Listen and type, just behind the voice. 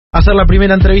Hacer la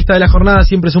primera entrevista de la jornada,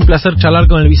 siempre es un placer charlar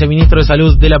con el viceministro de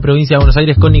Salud de la provincia de Buenos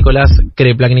Aires, con Nicolás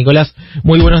Kreplak. Nicolás,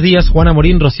 muy buenos días. Juan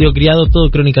Amorín, Rocío Criado, todo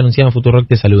Crónica Anunciada en Futurock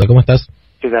te saluda. ¿Cómo estás?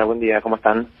 ¿Qué tal? Buen día, ¿cómo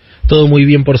están? Todo muy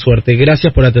bien, por suerte.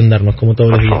 Gracias por atendernos, como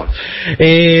todos los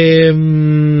días.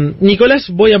 Nicolás,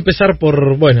 voy a empezar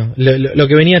por, lo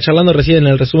que venía charlando recién en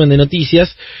el resumen de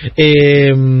noticias.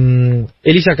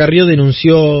 Elisa Carrió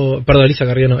denunció, perdón, Elisa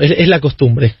Carrió no, es la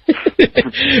costumbre.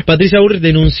 Patricia Burrich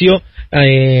denunció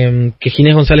que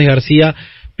Ginés González García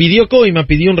pidió coima,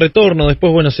 pidió un retorno,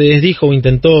 después se desdijo o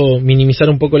intentó minimizar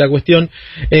un poco la cuestión,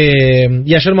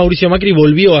 y ayer Mauricio Macri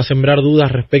volvió a sembrar dudas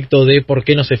respecto de por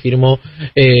qué no se firmó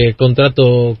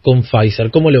contrato con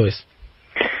Pfizer. ¿Cómo lo ves?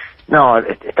 No,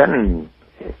 están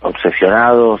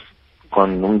obsesionados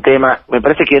con un tema, me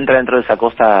parece que entra dentro de esa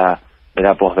cosa de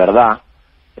la posverdad,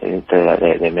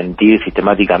 de mentir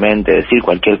sistemáticamente, decir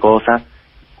cualquier cosa,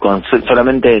 con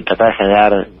solamente tratar de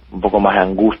generar un poco más de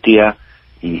angustia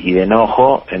y de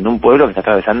enojo en un pueblo que está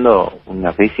atravesando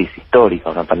una crisis histórica,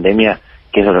 una pandemia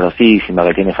que es dolorosísima,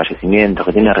 que tiene fallecimientos,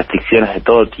 que tiene restricciones de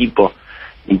todo tipo,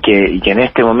 y que en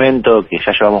este momento, que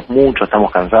ya llevamos mucho,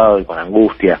 estamos cansados y con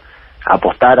angustia,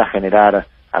 apostar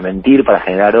a mentir para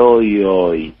generar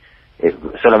odio y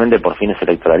solamente por fines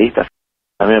electoralistas,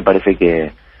 a mí me parece que,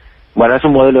 es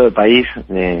un modelo de país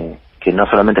que no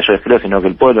solamente yo descreo, sino que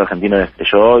el pueblo argentino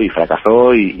destruyó y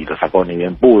fracasó y lo sacó ni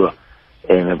bien pudo.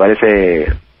 Me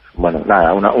parece,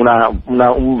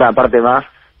 una parte más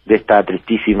de esta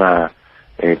tristísima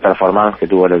performance que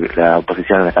tuvo la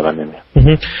oposición en esta pandemia.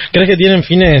 ¿Crees que tienen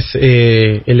fines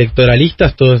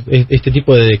electoralistas todo este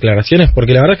tipo de declaraciones?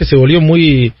 Porque la verdad es que se volvió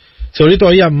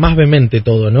todavía más vehemente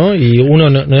todo, ¿no? Y uno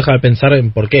no deja de pensar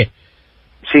en por qué.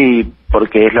 Sí,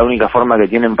 porque es la única forma que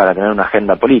tienen para tener una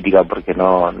agenda política, porque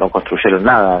no construyeron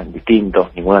nada distinto,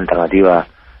 ninguna alternativa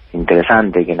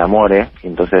interesante que enamore, y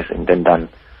entonces intentan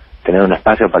tener un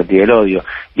espacio a partir del odio.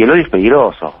 Y el odio es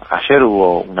peligroso. Ayer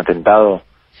hubo un atentado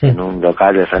en un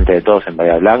local de Frente de Todos en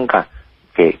Bahía Blanca,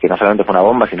 que no solamente fue una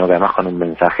bomba, sino que además con un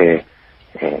mensaje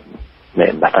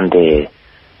bastante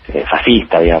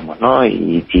fascista, digamos, ¿no?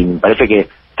 Y me parece que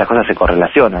estas cosas se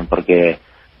correlacionan, porque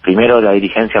primero la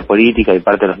dirigencia política y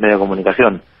parte de los medios de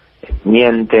comunicación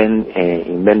mienten,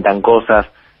 inventan cosas,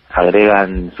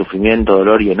 agregan sufrimiento,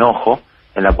 dolor y enojo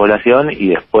en la población, y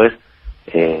después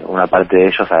una parte de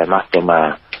ellos además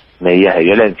toma medidas de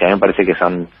violencia. A mí me parece que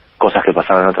son cosas que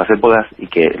pasaron en otras épocas y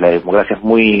que la democracia es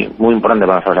muy muy importante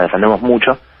para nosotros, la defendemos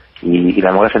mucho, y la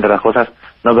democracia, entre otras cosas,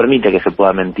 no permite que se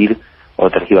pueda mentir o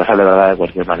tergiversar la verdad de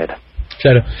cualquier manera.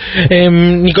 Claro.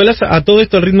 Nicolás, a todo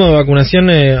esto el ritmo de vacunación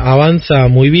avanza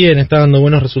muy bien, está dando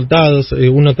buenos resultados,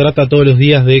 uno trata todos los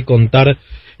días de contar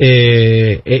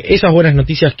esas buenas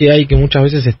noticias que hay, que muchas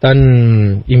veces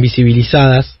están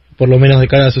invisibilizadas, por lo menos de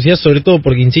cara a la sociedad, sobre todo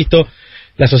porque, insisto,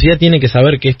 la sociedad tiene que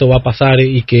saber que esto va a pasar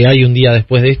y que hay un día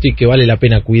después de esto y que vale la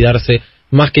pena cuidarse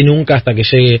más que nunca hasta que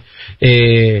llegue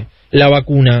la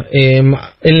vacuna.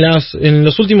 En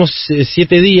los últimos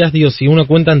 7 días, si uno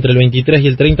cuenta entre el 23 y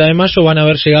el 30 de mayo, van a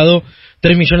haber llegado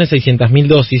 3.600.000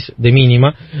 dosis de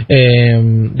mínima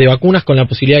de vacunas, con la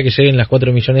posibilidad de que lleguen las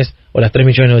 4 millones o las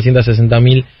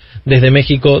 3.960.000 desde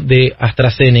México de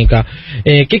AstraZeneca.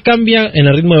 ¿Qué cambia en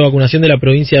el ritmo de vacunación de la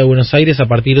provincia de Buenos Aires a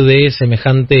partir de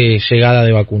semejante llegada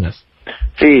de vacunas?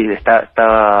 Sí,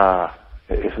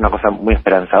 es una cosa muy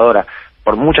esperanzadora,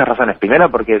 por muchas razones.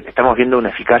 Primero, porque estamos viendo una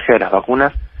eficacia de las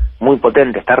vacunas muy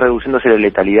potente, está reduciéndose la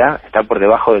letalidad, está por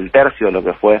debajo del tercio de lo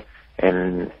que fue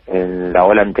en la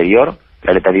ola anterior,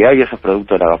 la letalidad, y eso es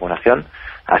producto de la vacunación.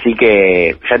 Así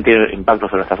que ya tiene impacto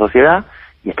sobre nuestra sociedad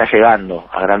y está llegando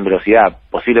a gran velocidad,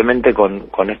 posiblemente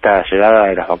con esta llegada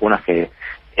de las vacunas que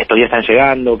estos días están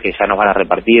llegando, que ya nos van a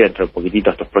repartir dentro de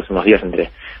poquitito, estos próximos días, entre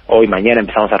hoy y mañana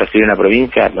empezamos a recibir en la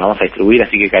provincia, lo vamos a distribuir,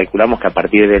 así que calculamos que a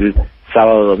partir del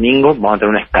sábado o domingo vamos a tener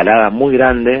una escalada muy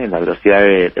grande en la velocidad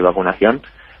de vacunación.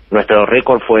 Nuestro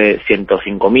récord fue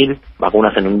 105.000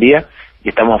 vacunas en un día, y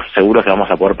estamos seguros que vamos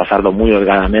a poder pasarlo muy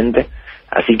holgadamente,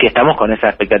 así que estamos con esa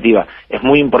expectativa. Es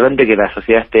muy importante que la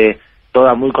sociedad esté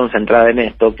toda muy concentrada en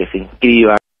esto, que se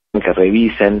inscriban, que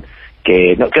revisen,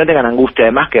 que no tengan angustia,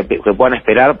 además que puedan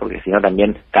esperar, porque si no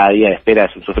también cada día de espera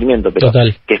es un sufrimiento, pero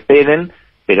Total. Que esperen,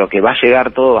 pero que va a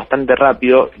llegar todo bastante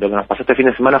rápido. Lo que nos pasó este fin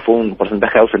de semana fue un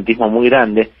porcentaje de ausentismo muy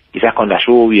grande, quizás con la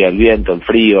lluvia, el viento, el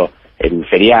frío, el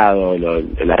feriado,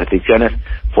 las restricciones,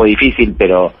 fue difícil,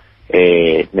 pero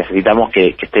necesitamos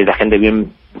que esté la gente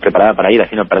bien preparada para ir,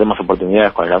 así no perdemos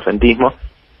oportunidades con el ausentismo,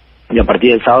 y a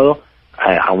partir del sábado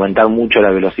aumentar mucho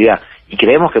la velocidad, y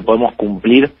creemos que podemos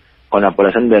cumplir con la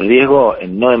población de riesgo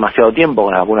en no demasiado tiempo,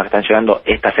 con las vacunas que están llegando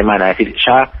esta semana, es decir,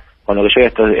 ya con lo que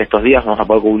llegue estos días vamos a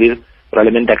poder cubrir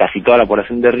probablemente a casi toda la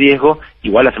población de riesgo.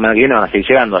 Igual la semana que viene van a seguir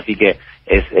llegando, así que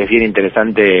es bien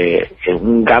interesante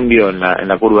un cambio en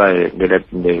la curva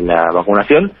de la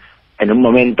vacunación en un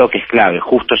momento que es clave.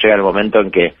 Justo llega el momento en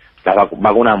que las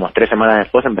vacunamos 3 semanas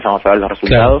después, empezamos a ver los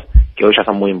resultados, que hoy ya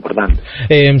son muy importantes.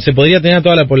 ¿Se podría tener a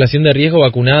toda la población de riesgo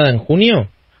vacunada en junio?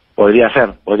 Podría ser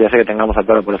que tengamos a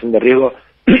toda la población de riesgo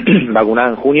vacunada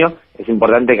en junio. Es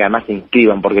importante que además se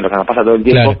inscriban, porque lo que nos pasa todo el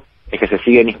tiempo es que se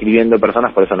siguen inscribiendo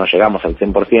personas, por eso no llegamos al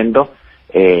 100%,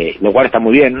 lo cual está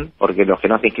muy bien, porque los que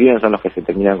no se inscriben son los que se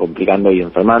terminan complicando y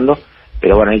enfermando,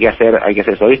 pero bueno, hay que hacer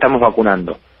eso. Hoy estamos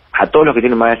vacunando a todos los que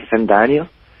tienen más de 60 años,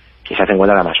 que ya se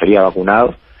encuentran la mayoría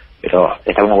vacunados, pero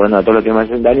estamos vacunando a todos los que tienen más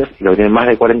de 60 años y los que tienen más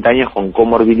de 40 años con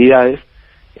comorbilidades,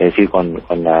 es decir, con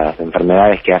las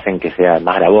enfermedades que hacen que sea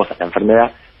más gravosa la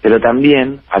enfermedad, pero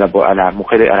también a las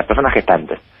mujeres, a las personas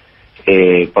gestantes,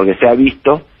 porque se ha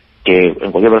visto que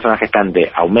en cualquier persona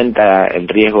gestante aumenta el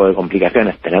riesgo de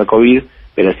complicaciones tener COVID,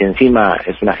 pero si encima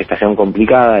es una gestación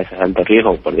complicada, es alto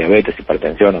riesgo por diabetes,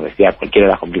 hipertensión, obesidad, cualquiera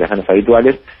de las complicaciones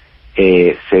habituales,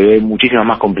 se ven muchísimas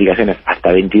más complicaciones,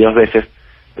 hasta 22 veces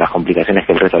las complicaciones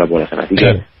que el resto de la población. Así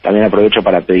que también aprovecho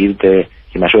para pedirte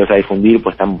que me ayudes a difundir,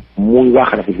 pues están muy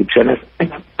bajas las inscripciones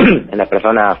en las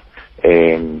personas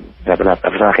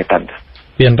gestantes.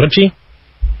 Bien, Rochi.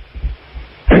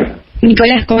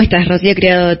 Nicolás, ¿cómo estás? Rocío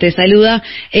Criado te saluda.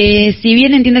 Si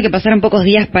bien entiendo que pasaron pocos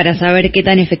días para saber qué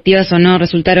tan efectivas o no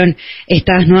resultaron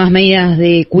estas nuevas medidas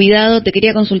de cuidado, te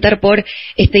quería consultar por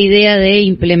esta idea de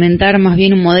implementar más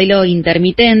bien un modelo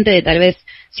intermitente, de tal vez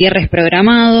cierres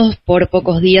programados por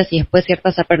pocos días y después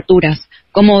ciertas aperturas.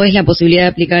 ¿Cómo ves la posibilidad de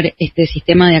aplicar este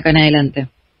sistema de acá en adelante?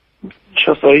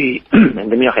 Yo soy, en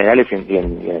términos generales y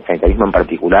en el sanitarismo en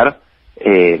particular,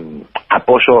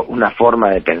 apoyo una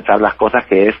forma de pensar las cosas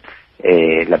que es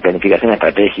la planificación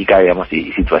estratégica, digamos,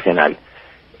 y situacional.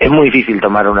 Es muy difícil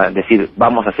decir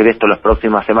vamos a hacer esto las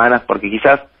próximas semanas, porque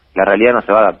quizás la realidad no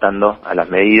se va adaptando a las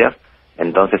medidas,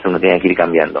 entonces uno tiene que ir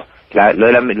cambiando. Lo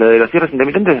de los cierres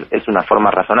intermitentes es una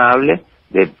forma razonable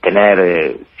de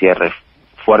tener cierres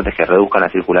fuertes que reduzcan la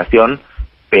circulación,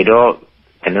 pero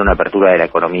tener una apertura de la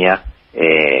economía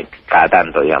cada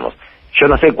tanto, digamos. Yo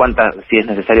no sé si es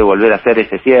necesario volver a hacer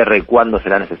ese cierre, cuándo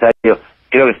será necesario.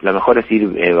 Creo que lo mejor es ir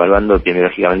evaluando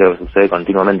epidemiológicamente lo que sucede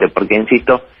continuamente, porque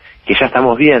insisto que ya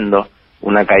estamos viendo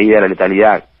una caída de la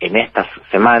letalidad en estas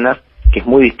semanas que es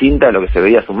muy distinta a lo que se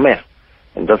veía hace un mes.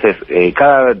 Entonces,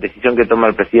 cada decisión que toma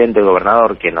el presidente, el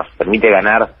gobernador, que nos permite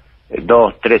ganar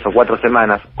 2, 3 o 4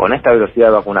 semanas, con esta velocidad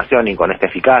de vacunación y con esta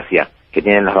eficacia que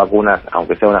tienen las vacunas,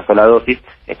 aunque sea una sola dosis,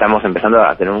 estamos empezando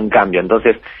a tener un cambio.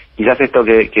 Entonces, quizás esto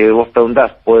que vos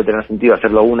preguntás puede tener sentido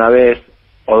hacerlo una vez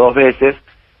o 2 veces,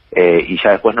 y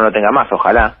ya después no lo tenga más,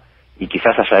 ojalá, y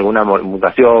quizás haya alguna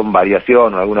mutación,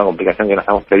 variación o alguna complicación que no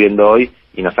estamos previendo hoy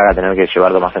y nos haga tener que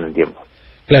llevarlo más en el tiempo.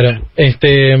 Claro,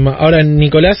 ahora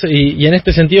Nicolás, y en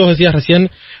este sentido vos decías recién,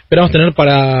 esperamos tener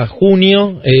para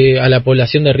junio a la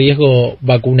población de riesgo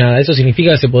vacunada. Eso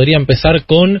significa que se podría empezar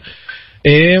con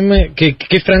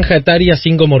 ¿qué franja etaria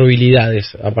sin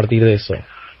comorbilidades a partir de eso?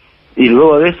 Y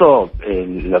luego de eso,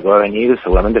 lo que va a venir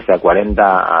seguramente sea 40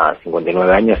 a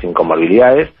 59 años sin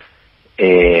comorbilidades,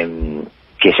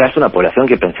 que ya es una población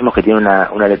que pensemos que tiene una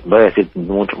voy a decir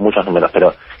muchos números,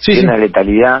 pero tiene una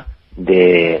letalidad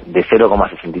de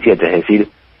 0,67, es decir,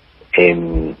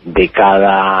 de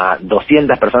cada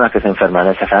 200 personas que se enferman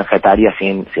en esa franja etaria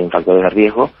sin factores de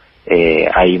riesgo,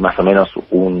 hay más o menos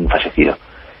un fallecido.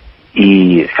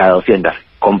 Y cada 200,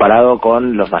 comparado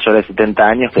con los mayores de 70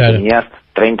 años que tenías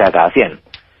 30 a cada 100.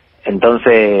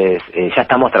 Entonces, ya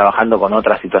estamos trabajando con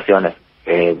otras situaciones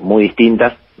muy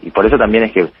distintas, y por eso también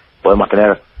es que podemos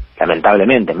tener,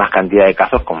 lamentablemente, más cantidad de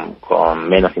casos con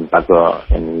menos impacto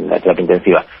en la terapia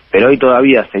intensiva. Pero hoy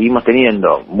todavía seguimos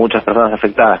teniendo muchas personas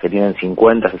afectadas que tienen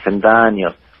 50, 60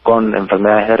 años con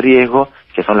enfermedades de riesgo,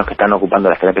 que son los que están ocupando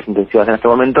las terapias intensivas en este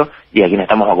momento y a quienes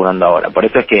estamos vacunando ahora. Por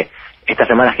eso es que estas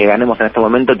semanas que ganemos en este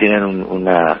momento tienen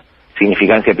una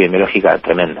significancia epidemiológica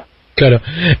tremenda. Claro.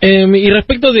 Y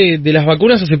respecto de las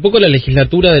vacunas, hace poco la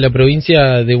legislatura de la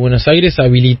provincia de Buenos Aires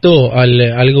habilitó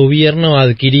al gobierno a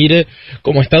adquirir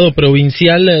como estado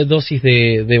provincial dosis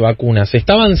de vacunas. ¿Se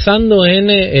está avanzando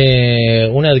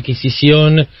en una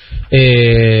adquisición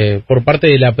por parte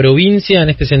de la provincia en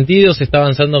este sentido? ¿Se está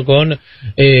avanzando con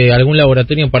algún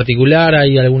laboratorio en particular?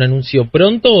 ¿Hay algún anuncio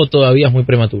pronto o todavía es muy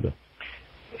prematuro?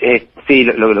 Sí,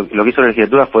 lo que hizo la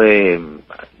legislatura fue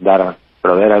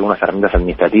proveer algunas herramientas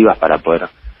administrativas para poder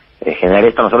generar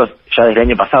esto. Nosotros ya desde el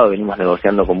año pasado venimos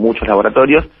negociando con muchos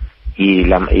laboratorios y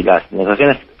las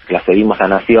negociaciones las seguimos a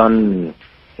Nación,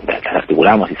 las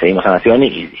articulamos y seguimos a Nación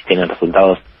y tienen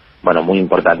resultados, muy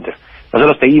importantes.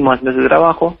 Nosotros seguimos haciendo ese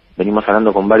trabajo, venimos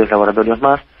hablando con varios laboratorios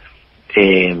más,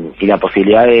 y la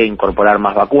posibilidad de incorporar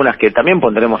más vacunas, que también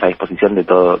pondremos a disposición de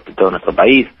todo nuestro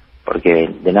país, porque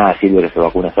de nada sirve que se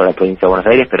vacune solo la provincia de Buenos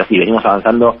Aires, pero sí, venimos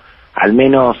avanzando al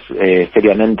menos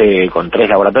seriamente con 3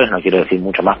 laboratorios, no quiero decir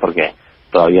mucho más porque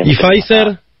todavía... ¿Y Pfizer?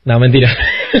 Nada. No, mentira.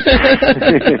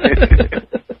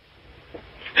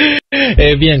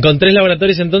 Bien, con 3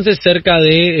 laboratorios entonces cerca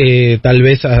de tal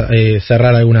vez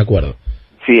cerrar algún acuerdo.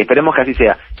 Sí, esperemos que así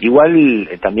sea. Igual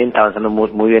también está avanzando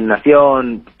muy bien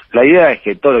Nación. La idea es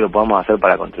que todo lo que podamos hacer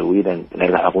para contribuir en tener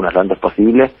las vacunas lo antes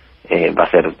posible va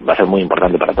a ser muy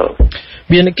importante para todos.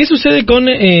 Bien, ¿qué sucede con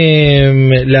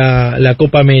la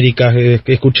Copa América?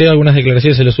 Escuché algunas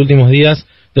declaraciones en los últimos días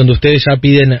donde ustedes ya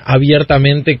piden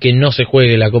abiertamente que no se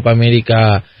juegue la Copa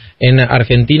América en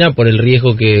Argentina por el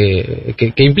riesgo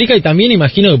que implica, y también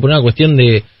imagino que por una cuestión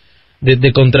de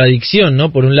contradicción,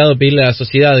 ¿no? Por un lado pedirle a la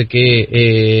sociedad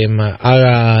que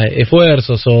haga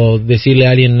esfuerzos, o decirle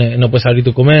a alguien no puedes abrir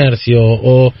tu comercio,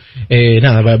 o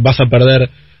nada, vas a perder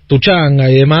tu changa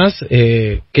y demás,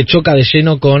 que choca de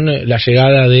lleno con la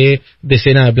llegada de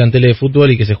decenas de planteles de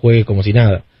fútbol y que se juegue como si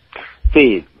nada.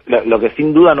 Sí, lo que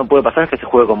sin duda no puede pasar es que se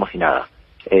juegue como si nada.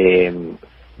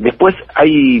 Después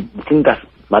hay distintas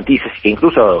matices que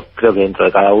incluso creo que dentro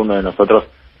de cada uno de nosotros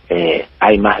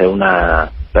hay más de una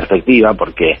perspectiva,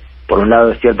 porque por un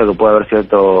lado es cierto que puede haber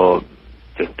cierto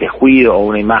descuido o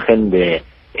una imagen de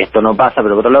esto no pasa,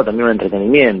 pero por otro lado también un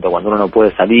entretenimiento, cuando uno no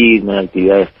puede salir, no hay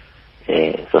actividades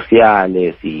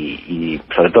sociales y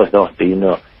sobre todo estamos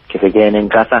pidiendo que se queden en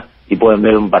casa y pueden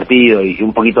ver un partido, y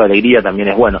un poquito de alegría también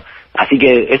es bueno. Así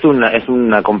que es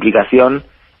una complicación.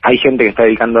 Hay gente que está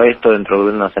dedicando a esto dentro del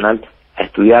gobierno nacional a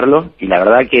estudiarlo, y la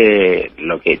verdad que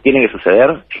lo que tiene que suceder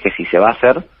es que si se va a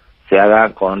hacer, se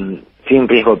haga sin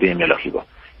riesgo epidemiológico.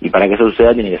 Y para que eso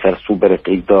suceda tiene que ser súper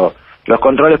estricto los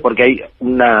controles, porque hay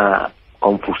una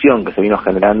confusión que se vino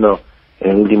generando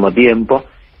en el último tiempo,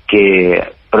 que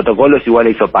protocolo es igual a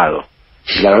hisopado.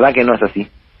 Y la verdad que no es así.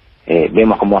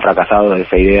 Vemos cómo ha fracasado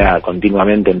esa idea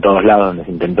continuamente en todos lados, donde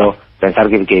se intentó pensar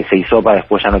que el que se hisopa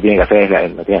después ya no tiene que hacer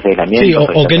aislamiento.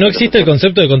 Sí, o que no existe el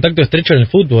concepto de contacto estrecho en el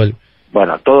fútbol.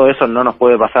 Bueno, todo eso no nos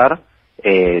puede pasar.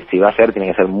 Si va a ser, tiene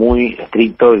que ser muy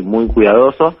estricto y muy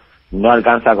cuidadoso. No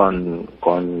alcanza con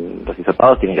los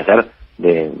hisopados, tiene que ser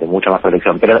de mucha más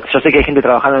protección. Pero yo sé que hay gente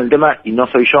trabajando en el tema y no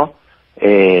soy yo,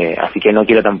 así que no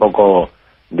quiero tampoco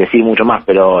decir mucho más,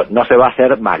 pero no se va a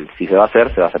hacer mal. Si se va a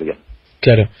hacer bien.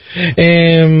 Claro.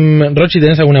 Rochi,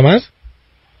 ¿tenés alguna más?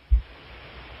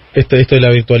 Esto de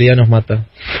la virtualidad nos mata.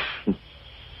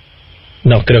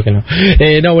 No, creo que no.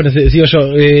 No, bueno, sigo yo.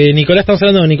 Nicolás, estamos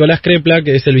hablando de Nicolás Kreplak,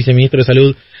 que es el viceministro de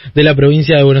Salud de la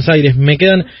provincia de Buenos Aires. Me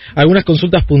quedan algunas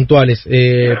consultas puntuales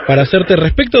para hacerte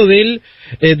respecto de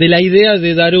la idea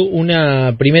de dar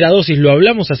una primera dosis. Lo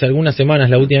hablamos hace algunas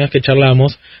semanas, la última vez que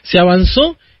charlamos. ¿Se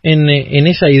avanzó en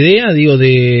esa idea,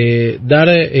 de dar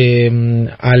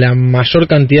a la mayor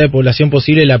cantidad de población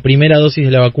posible la primera dosis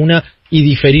de la vacuna y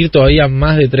diferir todavía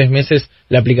más de 3 meses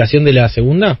la aplicación de la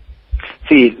segunda?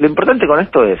 Sí, lo importante con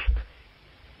esto es,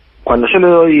 cuando yo le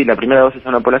doy la primera dosis a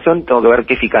una población, tengo que ver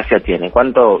qué eficacia tiene,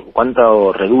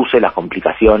 cuánto reduce las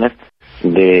complicaciones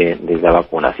de la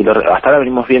vacuna. Hasta ahora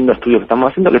venimos viendo estudios que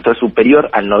estamos haciendo que esto es superior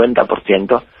al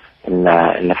 90% en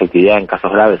la efectividad en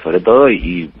casos graves sobre todo,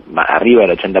 y arriba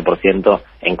del 80%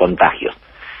 en contagios.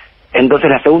 Entonces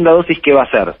la segunda dosis, ¿qué va a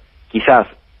hacer? Quizás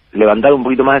levantar un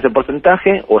poquito más ese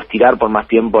porcentaje o estirar por más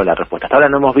tiempo la respuesta. Hasta ahora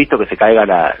no hemos visto que se caiga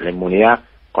la inmunidad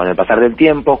con el pasar del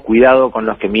tiempo. Cuidado con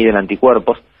los que miden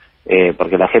anticuerpos,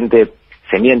 porque la gente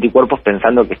se mide anticuerpos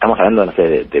pensando que estamos hablando, no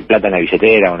sé, de plata en la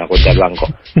billetera o una cuenta del banco.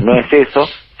 No es eso,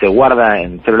 se guarda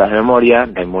en células de memoria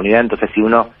la inmunidad, entonces si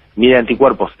uno mide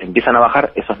anticuerpos, empiezan a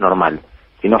bajar, eso es normal.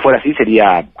 Si no fuera así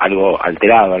sería algo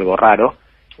alterado, algo raro.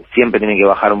 Siempre tienen que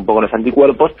bajar un poco los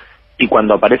anticuerpos, y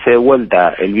cuando aparece de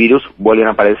vuelta el virus vuelven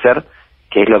a aparecer,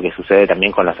 que es lo que sucede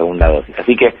también con la segunda dosis.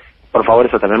 Así que por favor,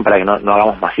 eso también, para que no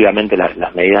hagamos masivamente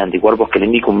las medidas de anticuerpos que le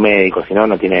indica un médico, si no,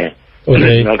 no hay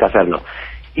que hacerlo.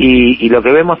 Y lo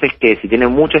que vemos es que si tiene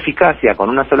mucha eficacia con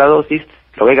una sola dosis,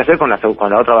 lo que hay que hacer con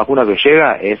la otra vacuna que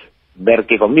llega es ver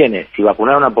qué conviene. Si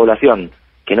vacunar a una población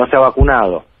que no se ha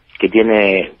vacunado, que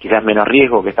tiene quizás menos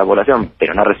riesgo que esta población,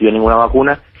 pero no recibió ninguna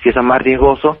vacuna, si eso es más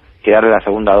riesgoso que darle la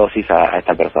segunda dosis a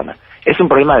esta persona. Es un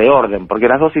problema de orden, porque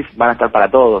las dosis van a estar para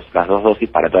todos, las 2 dosis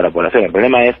para toda la población. El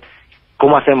problema es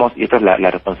 ¿cómo hacemos? Y esto es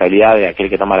la responsabilidad de aquel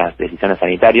que toma las decisiones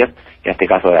sanitarias, en este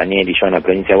caso Daniel y yo en la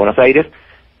provincia de Buenos Aires.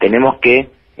 Tenemos que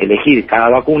elegir cada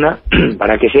vacuna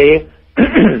para que llegue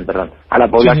a la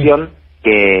población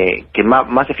que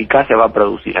más eficacia va a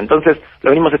producir. Entonces,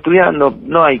 lo venimos estudiando,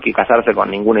 no hay que casarse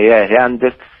con ninguna idea desde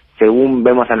antes. según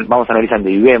vamos analizando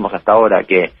y vemos hasta ahora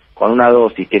que con una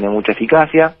dosis tiene mucha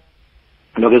eficacia,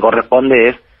 lo que corresponde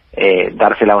es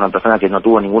dársela a una persona que no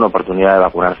tuvo ninguna oportunidad de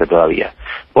vacunarse todavía.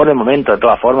 Por el momento, de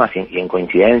todas formas, y en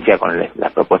coincidencia con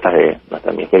las propuestas de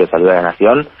nuestro Ministerio de Salud de la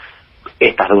Nación,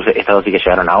 estas dosis que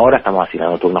llegaron ahora, estamos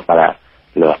asignando turnos para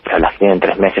las que tienen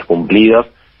 3 meses cumplidos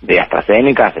de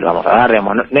AstraZeneca, se lo vamos a dar,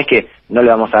 digamos, no es que no le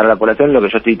vamos a dar a la población, lo que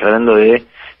yo estoy tratando de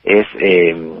es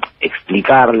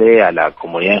explicarle a la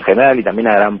comunidad en general y también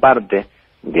a gran parte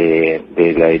de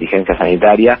la dirigencia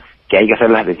sanitaria que hay que hacer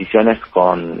las decisiones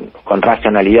con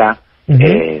racionalidad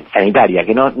sanitaria,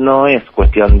 que no es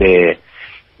cuestión de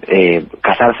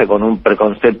casarse con un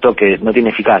preconcepto que no tiene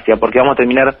eficacia, porque vamos a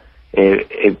terminar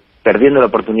perdiendo la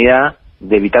oportunidad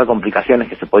de evitar complicaciones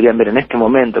que se podrían ver en este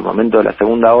momento, el momento de la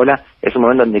segunda ola. Es un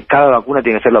momento donde cada vacuna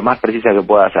tiene que ser lo más precisa que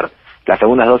pueda hacer. Las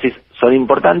segundas dosis son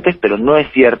importantes, pero no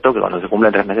es cierto que cuando se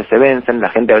cumplan 3 meses se vencen.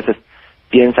 La gente a veces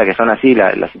piensa que son así,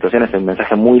 la situación es un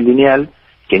mensaje muy lineal,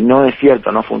 que no es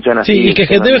cierto, no funciona así. Sí, y que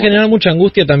debe generar mucha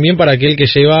angustia también para aquel que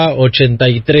lleva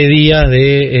 83 días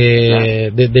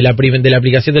de la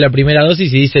aplicación de la primera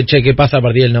dosis y dice, che, ¿qué pasa a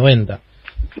partir del 90?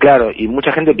 Claro, y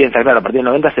mucha gente piensa, claro, a partir del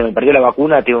 90 se me perdió la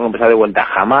vacuna, tengo que empezar de vuelta.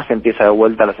 Jamás empieza de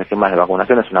vuelta los esquemas de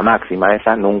vacunación, es una máxima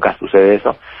esa, nunca sucede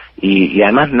eso. Y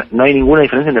además no hay ninguna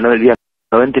diferencia entre el día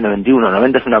 90 y 91,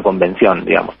 90 es una convención,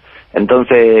 digamos.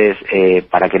 Entonces,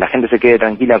 para que la gente se quede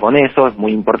tranquila con eso, es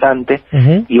muy importante.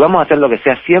 Y vamos a hacer lo que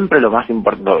sea siempre lo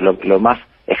más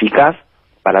eficaz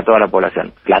para toda la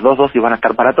población. Las 2 dosis van a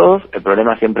estar para todos, el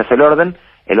problema siempre es el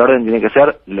orden tiene que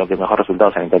ser lo que mejor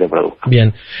resultado sanitario produzca.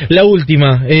 Bien, la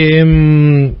última,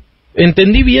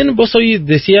 entendí bien, vos hoy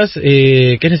decías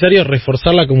que es necesario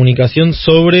reforzar la comunicación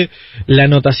sobre la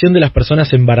anotación de las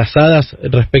personas embarazadas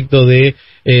respecto de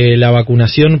la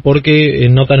vacunación porque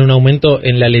notan un aumento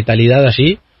en la letalidad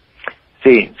allí.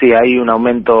 Sí, hay un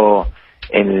aumento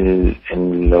en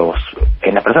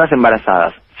las personas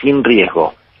embarazadas sin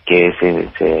riesgo que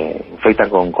se infectan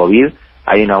con COVID,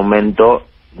 hay un aumento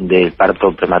del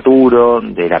parto prematuro,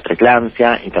 de la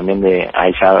preeclampsia y también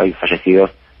hay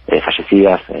fallecidas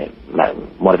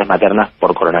muertes maternas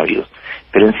por coronavirus.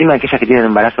 Pero encima aquellas que tienen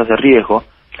embarazos de riesgo,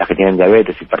 las que tienen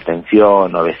diabetes,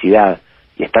 hipertensión, obesidad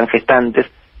y están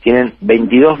gestantes, tienen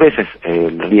 22 veces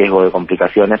el riesgo de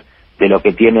complicaciones de lo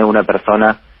que tiene una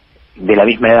persona de la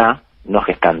misma edad no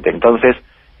gestante. Entonces,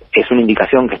 es una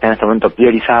indicación que está en este momento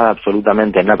priorizada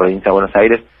absolutamente en la provincia de Buenos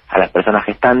Aires a las personas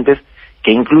gestantes,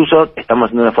 que incluso estamos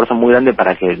haciendo un esfuerzo muy grande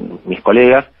para que mis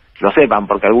colegas lo sepan,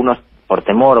 porque algunos, por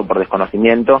temor o por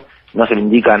desconocimiento, no se lo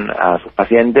indican a sus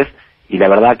pacientes, y la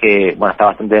verdad que, está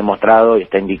bastante demostrado y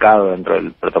está indicado dentro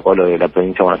del protocolo de la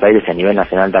provincia de Buenos Aires y a nivel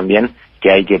nacional también,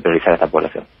 que hay que priorizar a esta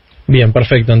población. Bien,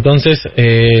 perfecto. Entonces,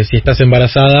 si estás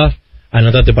embarazada,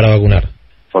 anótate para vacunar.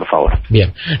 Por favor.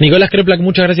 Bien. Nicolás Kreplak,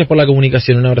 muchas gracias por la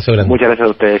comunicación. Un abrazo grande. Muchas gracias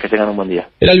a ustedes. Que tengan un buen día.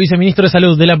 Era el viceministro de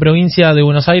Salud de la provincia de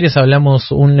Buenos Aires.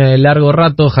 Hablamos un largo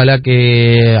rato. Ojalá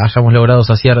que hayamos logrado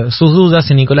saciar sus dudas.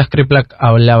 Y Nicolás Kreplak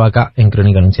hablaba acá en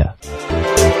Crónica Anunciada.